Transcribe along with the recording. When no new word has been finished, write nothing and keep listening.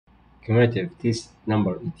Cumulative Test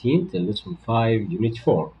number 18 till lesson 5, unit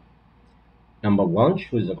 4. Number 1,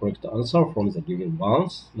 choose the correct answer from the given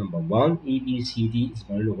ones. Number 1, ABCD is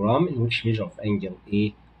parallelogram in which measure of angle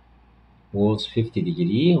A was 50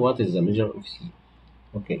 degree. What is the measure of C?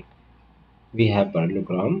 Okay, we have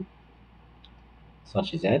parallelogram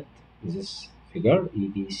such that this figure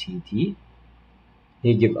ABCD.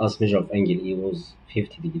 He give us measure of angle A was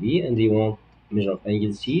 50 degree and he want measure of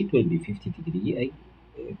angle C, it will be 50 degree.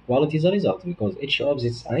 Equality is the result because each of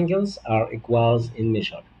these angles are equals in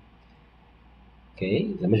measure.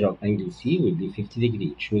 Okay, the measure of angle C will be 50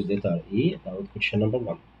 degree. Choose letter A about question number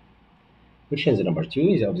 1. Question number 2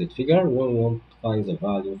 is the opposite figure. We want to find the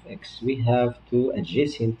value of x. We have two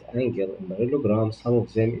adjacent angles in parallelogram. Sum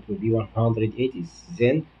of them it will be 180.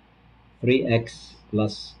 Then 3x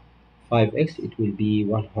plus 5x it will be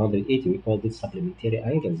 180. We call this supplementary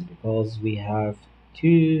angles because we have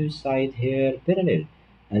two sides here parallel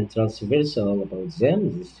and transversal about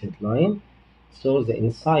them, this straight line. So the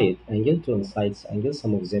inside angle to inside angle,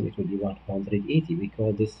 sum of them it will be 180. We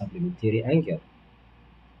call this supplementary angle.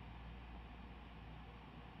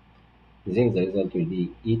 Then the result will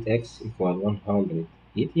be 8x equal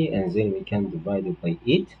 180, and then we can divide it by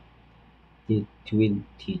 8,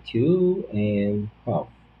 22 and half.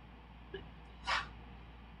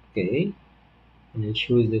 Okay, and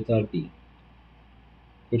choose letter B.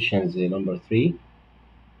 Question number 3.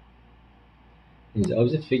 In the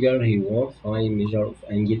opposite figure, he will find measure of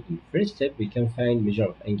angle E. First step, we can find measure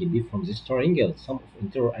of angle B from this triangle. Sum of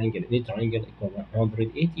interior angle in a triangle equal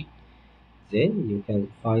 180. Then you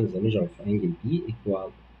can find the measure of angle B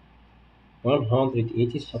equal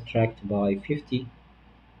 180 subtract by 50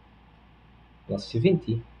 plus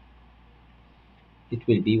 70. It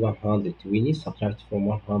will be 120 subtract from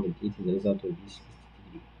 180. The result will be 60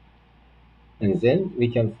 degree. And then we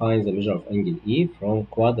can find the measure of angle E from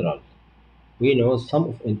quadral. We know sum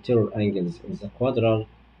of interior angles in the quadral,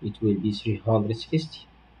 it will be 360.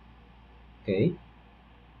 Okay.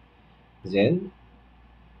 Then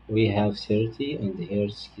we have 30 and here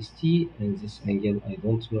 60, and this angle I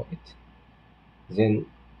don't know it. Then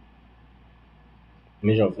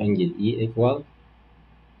measure of angle E equal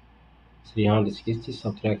 360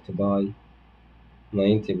 subtract by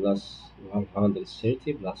 90 plus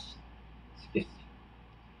 130 plus 50.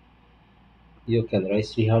 You can write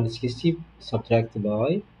 360 subtract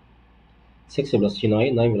by 6 plus 3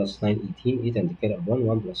 9, 9 plus 9 18, 8 and carry 1,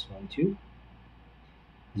 1 plus 1 2,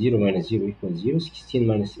 0 minus 0 equals 0, 16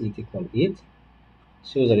 minus 8 equals 8.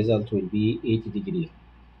 So the result will be 80 degree.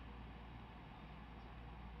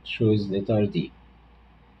 Choose letter D.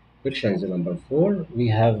 Question number 4. We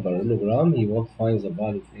have parallelogram. He will find the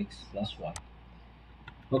value of x plus y.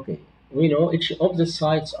 Okay, we know each of the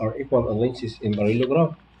sides are equal in lengths in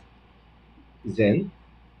parallelogram. Then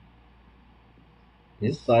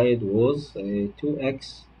this side was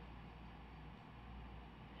 2x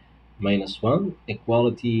minus 1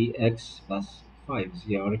 equality x plus 5.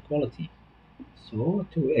 They are equality. So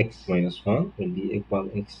 2x minus 1 will be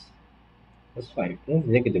equal x plus 5. Move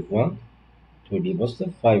negative 1, it will be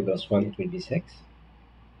positive. 5 plus 1 it will be 6.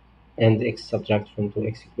 And x subtract from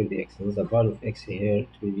 2x it will be x. And the value of x here it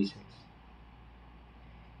will be 6.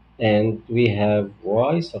 And we have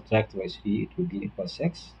y subtract by 3 it will be equal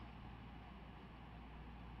 6.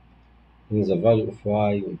 And the value of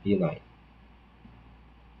y will be 9.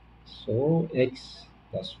 So x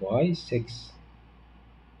plus y, 6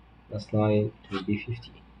 plus 9 it will be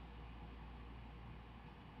 50.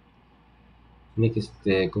 Next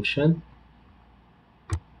question.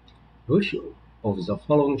 Which of the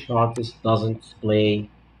following charts doesn't display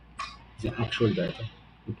the actual data?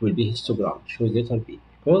 It will be histogram. Choose letter B.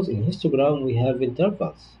 Because in histogram we have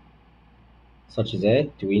intervals such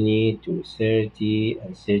that 20 to 30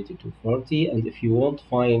 and 30 to 40, and if you want to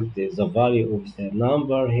find the value of the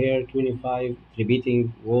number here 25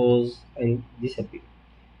 repeating was and disappear.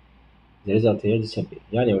 The result here disappear.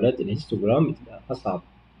 يعني يا ولاد الهيستوجرام بتبقى أصعب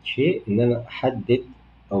شيء إن أنا أحدد،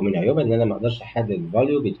 أو من عيوبها إن أنا ما أقدرش أحدد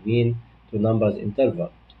value between two numbers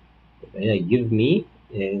interval. يبقى هي give me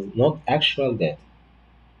not actual data.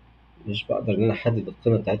 مش بقدر إن أنا أحدد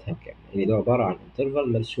القيمة بتاعتها بكام، لأن ده عبارة عن interval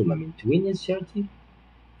مرسومة من 20 ل 30.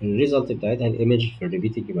 الريزلت بتاعتها الإيمج في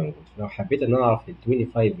الريبيتنج موجود. لو حبيت إن أنا أعرف ال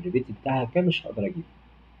 25 الريبيت بتاعها كام مش هقدر أجيبه.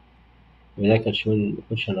 وذاك هتشوف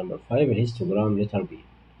question number 5 الهيستوجرام letter B.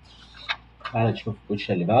 تعالى نشوف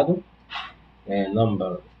الكويشن اللي بعده.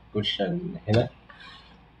 نمبر كويشن هنا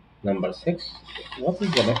number 6. What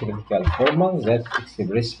is the mathematical formula that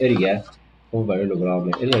express area of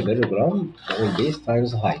parallelogram? area parallelogram بقول base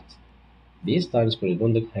times height. base times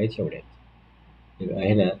corresponding height يا ولاد.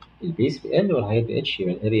 يبقى هنا البيس ب L والهايت ب H،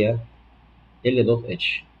 يبقى الاريا L دوت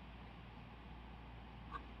H.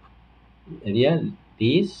 الاريا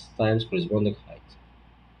base times corresponding height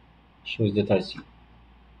shows data C.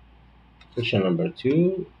 question number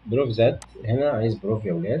 2 prove that. هنا عايز prove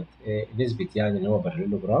يا ولاد نثبت يعني ان هو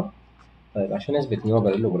باراليلوجرام. طيب عشان اثبت ان هو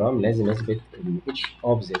باراليلوجرام لازم اثبت ان each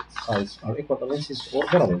of the sides are equal lenses or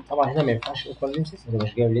parallel. طبعا هنا ما ينفعش equal lenses، انا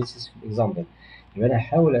مش جايب lenses في الاكزامبل، يبقى انا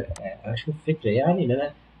هحاول اشوف فكره يعني ان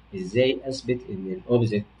انا ازاي اثبت ان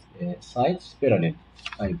الاوبزيت sides parallel.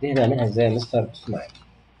 طيب دي هنعملها ازاي يا مستر؟ بص معايا،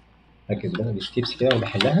 ركز بقى الستيبس كده وانا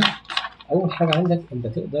بحلها. اول حاجه عندك انت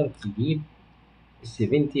تقدر تجيب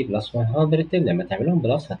 70 بلس 110، لما تعملهم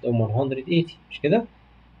بلس هتلاقيهم 180 مش كده؟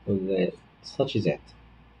 such that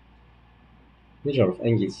measure of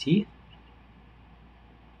angle C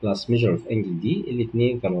plus measure of angle D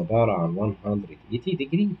الاثنين كانوا عبارة عن 180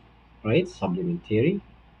 degree right. supplementary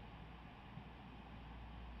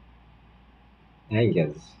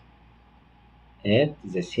angles at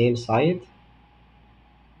the same side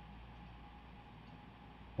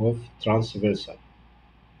of transversal،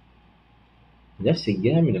 نفس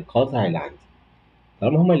الجهة من القاطع اللي عندي.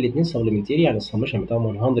 طالما هما الاثنين supplementary يعني السمشن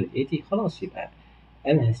بتاعهم 180 خلاص، يبقى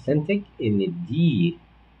أنا هستنتج إن دي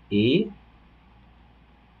A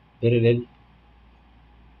parallel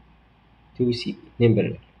to C، اتنين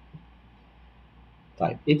parallel.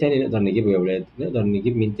 طيب ايه تاني نقدر نجيبه يا ولاد؟ نقدر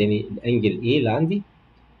نجيب من تاني الانجل A اللي عندي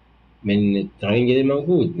من التراينجل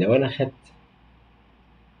الموجود. لو انا خدت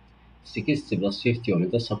 60 بلس 50 ومن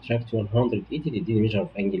ده subtract 180 تديني measure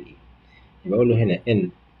of angle A. يبقى اقول له هنا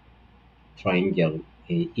ان triangle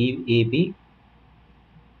AB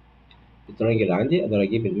التراينجل اللي عندي اقدر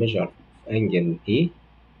اجيب الميجر of angle A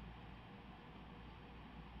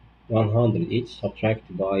 108 subtract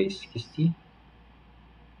by 60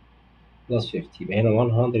 plus 50، يبقى هنا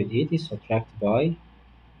 180 subtract by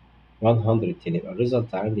 110، يبقى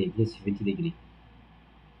الريزلت عندي يديني 70 degree.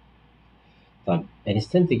 طب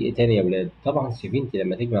هنستنتج ايه تاني يا ولاد؟ طبعا 70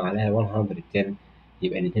 لما تجمع عليها 110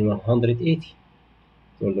 يبقى الاثنين 180.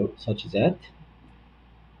 تقول له such that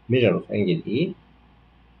measure of angle A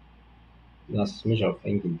plus measure of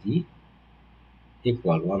angle D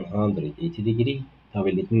equal 180 degree. طب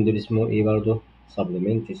الاثنين دول اسمهم ايه برضه؟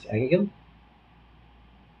 supplementary angle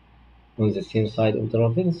on the same side of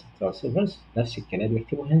transverse. نفس الكلام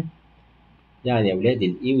نكتبه هنا. يعني يا ولاد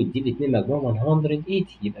ال A وال D الاثنين مجموعهم 180،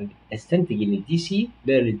 يبقى استنتج ان ال DC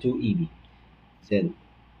parallel to EB. then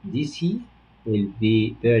DC will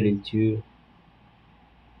be parallel to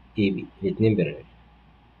AB، الاثنين parallel.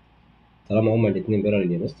 طالما هما الاثنين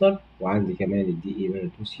parallel يا مستر وعندي كمان ال DE parallel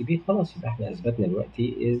to CB خلاص، يبقى احنا اثبتنا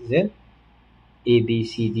دلوقتي is that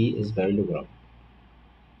ABCD is parallelogram.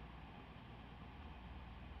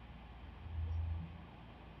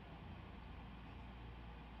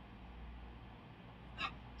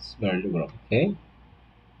 It's parallelogram. Okay.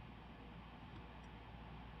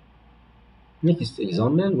 Next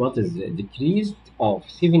example, what is the decrease of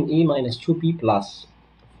 7A minus 2B plus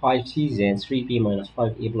 5C then 3B minus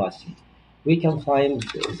 5A plus C? We can find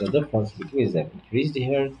the difference between them. Increased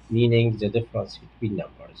here meaning the difference between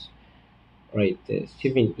numbers. Right,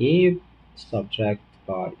 7A subtract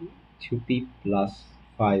by 2B plus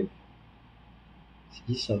 5C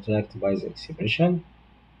subtract by the expression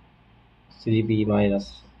 3B minus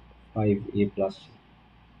 5A plus C.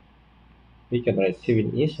 We can write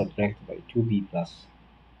 7A subtract by 2B plus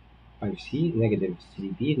 5C negative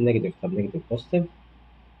 3B negative طب negative positive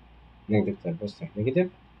negative طب positive negative,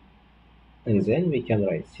 and then we can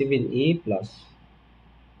write 7A plus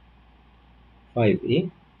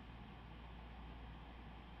 5A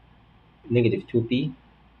negative 2B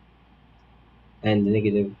and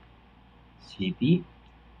negative 3B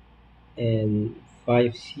and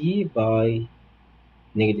 5C by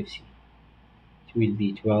negative C. It will be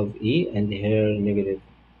 12A and here negative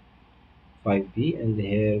 5B and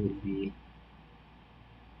here will be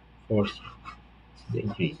 4C. This is the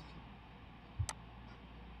increase.